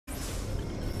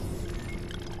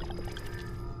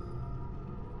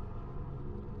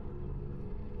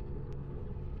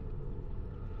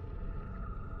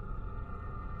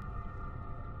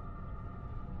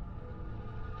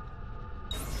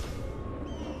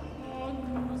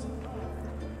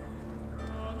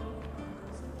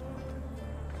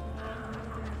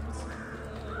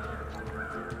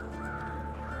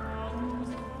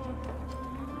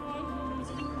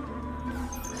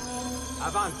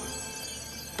Avanti.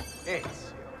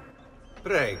 Ezio.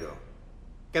 Prego.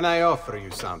 Can I offer you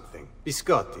something?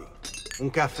 Biscotti. Un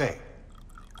caffè.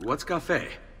 What's cafe?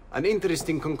 An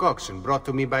interesting concoction brought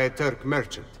to me by a Turk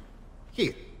merchant.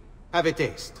 Here, have a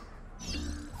taste.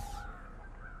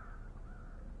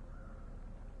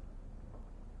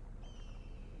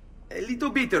 A little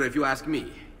bitter if you ask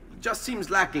me. It just seems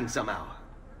lacking somehow.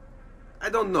 I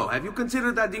don't know, have you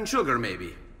considered adding sugar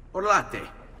maybe? Or latte?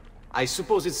 I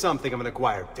suppose it's something of an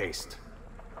acquired taste.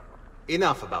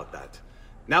 Enough about that.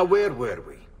 Now where were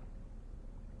we?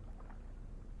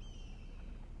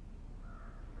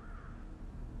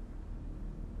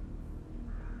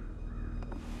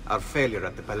 Our failure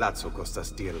at the Palazzo cost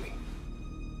us dearly.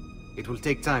 It will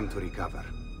take time to recover.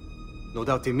 No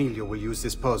doubt Emilio will use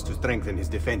this pause to strengthen his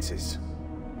defenses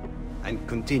and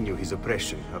continue his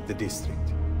oppression of the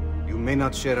district. You may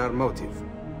not share our motive,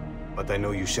 but I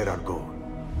know you share our goal.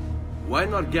 Why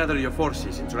not gather your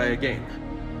forces and try again?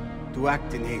 To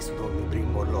act in haste would only bring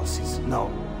more losses.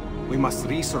 No, we must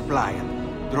resupply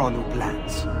and draw new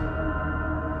plans.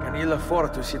 Can ill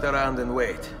afford to sit around and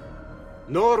wait.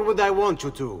 Nor would I want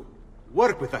you to.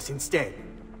 Work with us instead.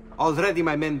 Already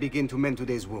my men begin to mend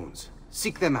today's wounds.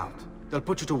 Seek them out. They'll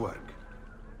put you to work.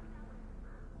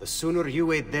 The sooner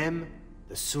you aid them,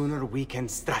 the sooner we can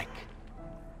strike.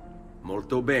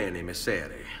 Molto bene,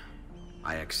 messere.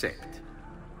 I accept.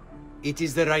 It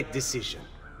is the right decision.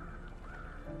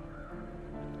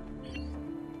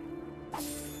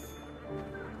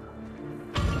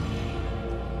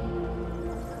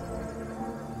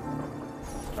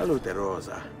 Salute,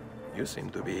 Rosa. You seem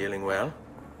to be healing well.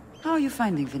 How are you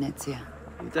finding Venezia?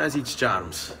 It has its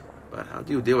charms. But how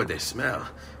do you deal with the smell?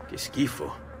 Que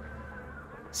schifo.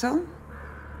 So?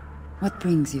 What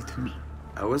brings you to me?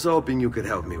 I was hoping you could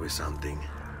help me with something.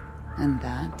 And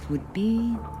that would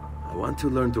be... I want to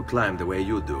learn to climb the way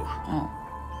you do. Oh.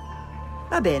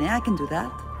 Va bene, I can do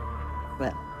that.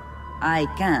 Well, I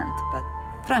can't, but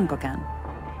Franco can.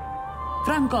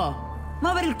 Franco!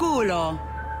 Muovere il culo!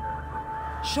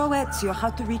 Show Ezio how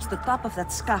to reach the top of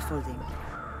that scaffolding.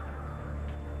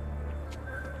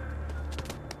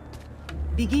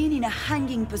 Begin in a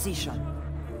hanging position.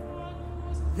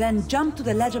 Then jump to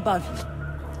the ledge above you.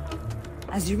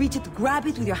 As you reach it, grab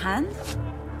it with your hand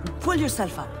and pull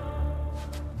yourself up.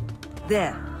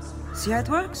 There. See how it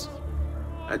works?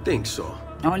 I think so.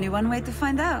 Only one way to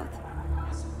find out.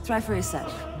 Try for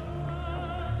yourself.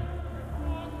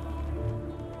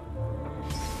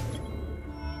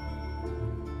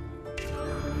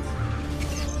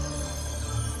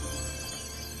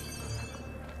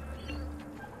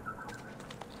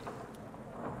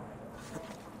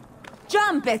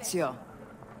 Jump, Ezio!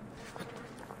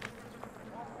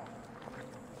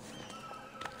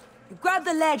 Grab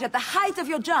the ledge at the height of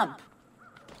your jump.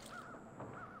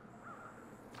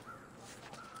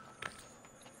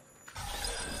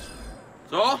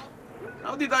 So?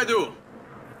 How did I do?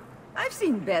 I've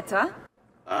seen better.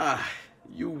 Ah,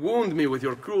 you wound me with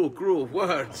your cruel, cruel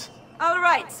words. All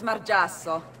right,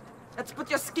 Smargiasso. Let's put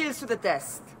your skills to the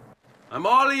test. I'm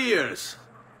all ears.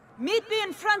 Meet me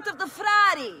in front of the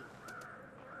Frari!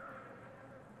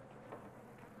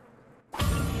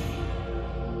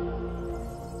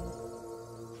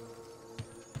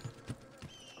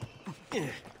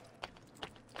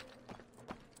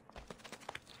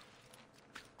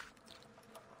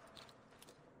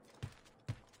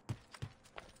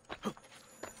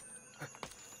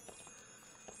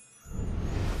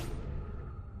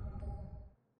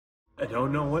 I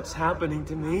don't know what's happening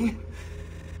to me.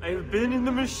 I have been in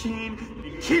the machine,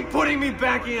 you keep putting me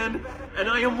back in, and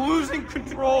I am losing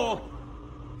control.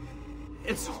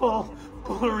 It's all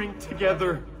blurring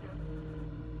together.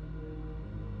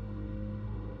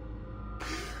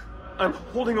 I'm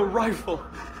holding a rifle.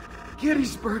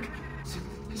 Gettysburg is in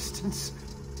the distance.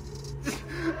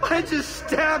 I just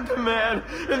stabbed a man,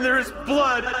 and there is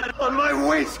blood on my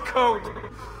waistcoat.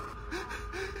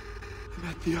 I'm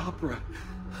at the opera.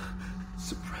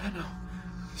 Soprano.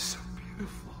 So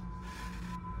beautiful.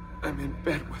 I'm in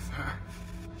bed with her.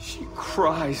 She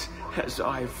cries as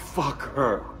I fuck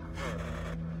her.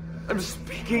 I'm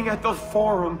speaking at the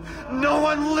forum. No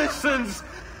one listens.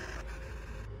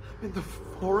 I'm in the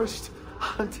forest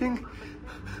hunting.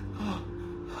 Oh,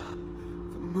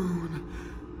 the moon.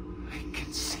 I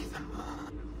can see the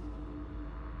moon.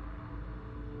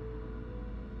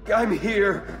 I'm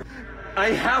here.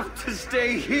 I have to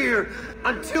stay here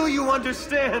until you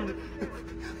understand.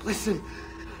 Listen,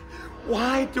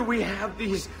 why do we have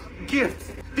these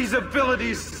gifts, these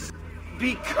abilities?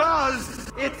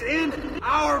 Because it's in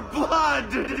our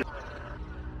blood!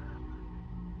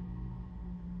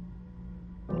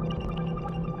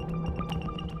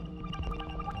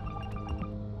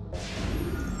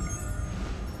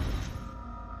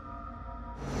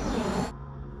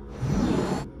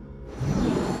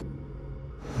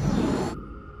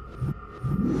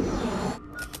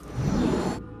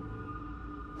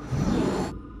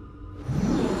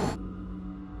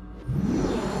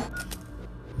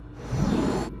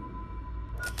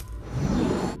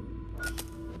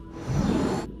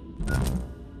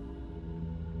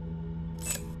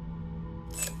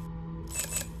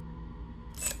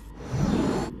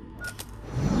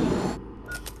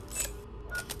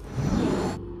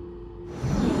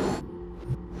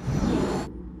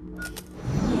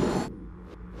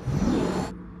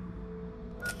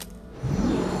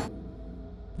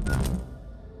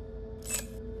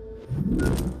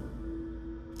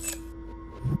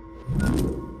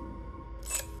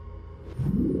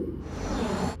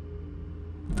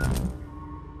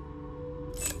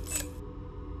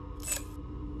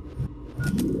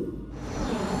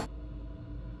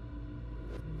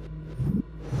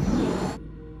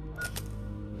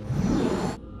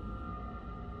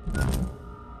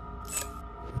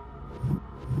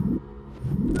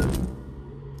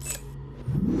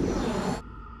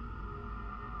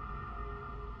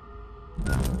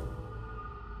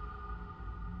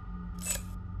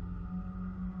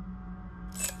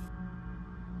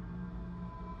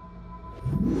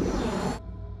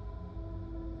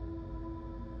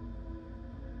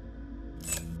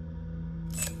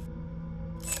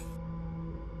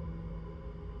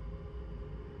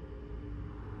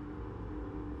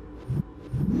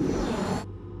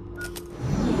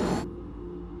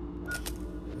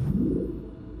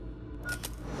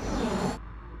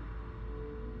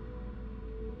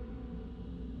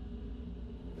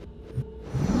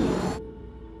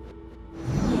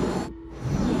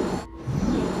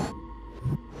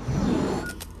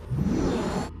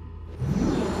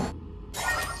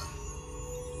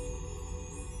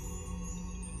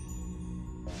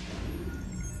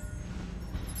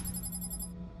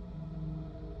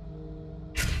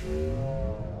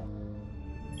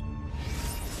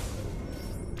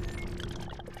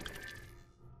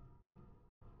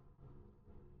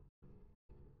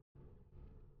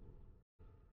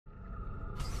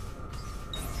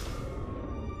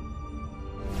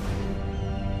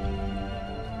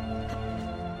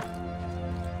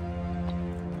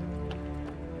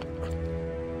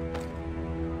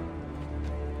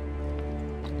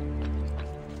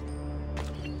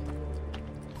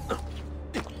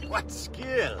 What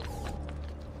skill!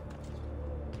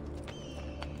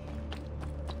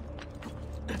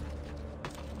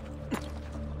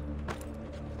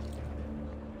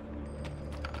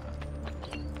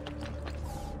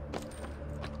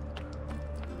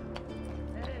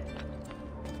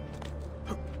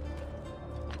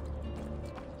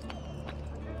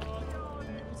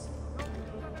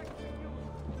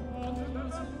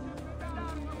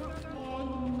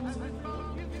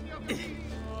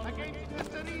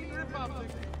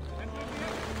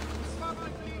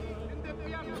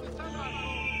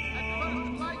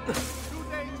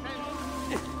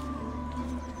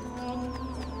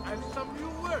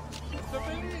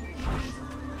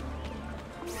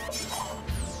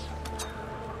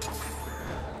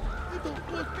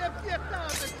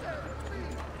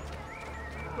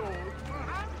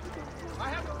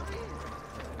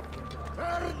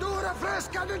 Verdura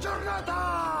fresca di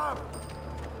giornata!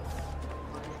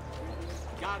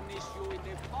 Garnish you in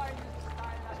the finest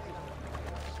style.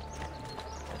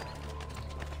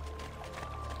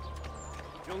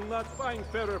 You'll not find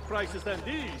fairer prices than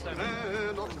these.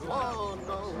 Men of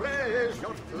honor, raise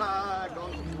your flag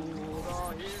on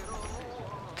the hero.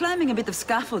 Climbing a bit of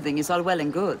scaffolding is all well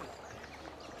and good.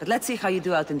 But let's see how you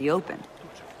do out in the open.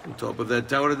 On top of that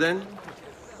tower, then?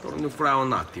 Torno fra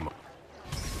un attimo.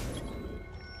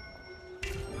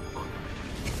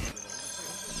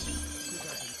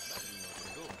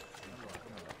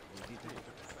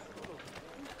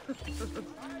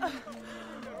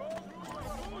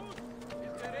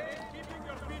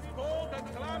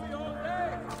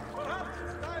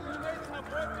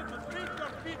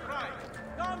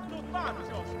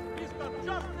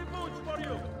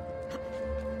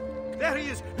 There he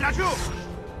is! Laju!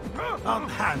 On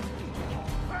hand!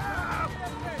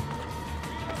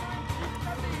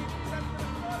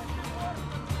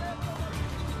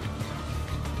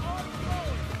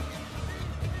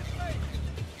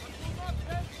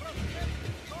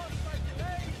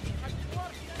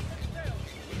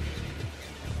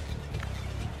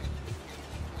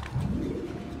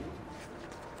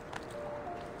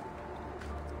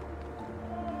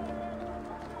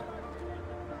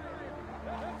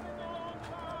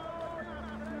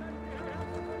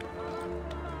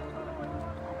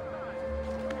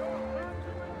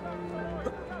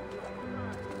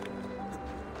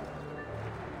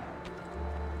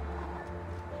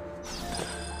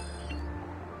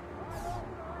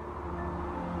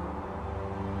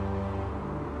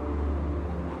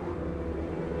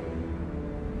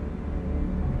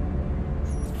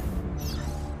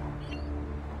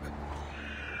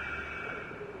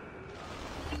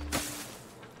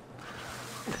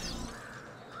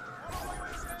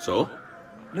 So?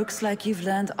 Looks like you've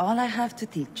learned all I have to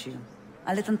teach you.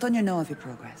 I'll let Antonio know of your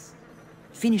progress.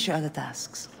 Finish your other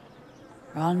tasks.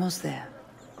 We're almost there.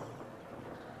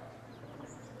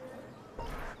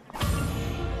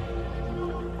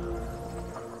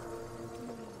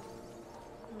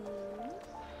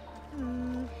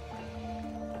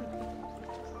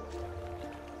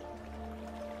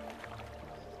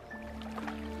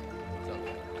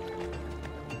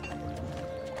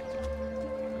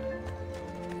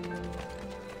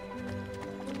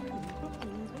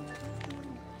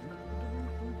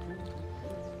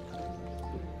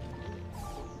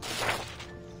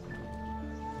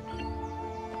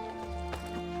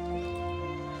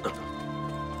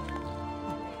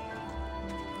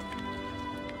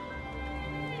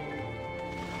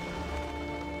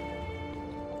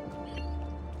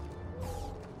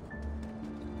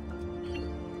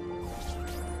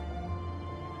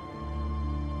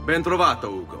 Ben trovato,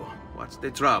 Ugo. What's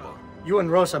the trouble? You and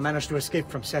Rosa managed to escape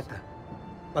from Setta,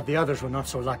 but the others were not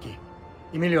so lucky.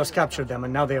 Emilio's captured them,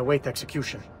 and now they await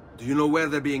execution. Do you know where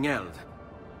they're being held?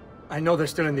 I know they're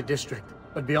still in the district,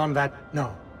 but beyond that,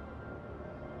 no.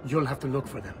 You'll have to look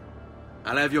for them.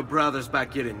 I'll have your brothers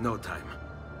back here in no time.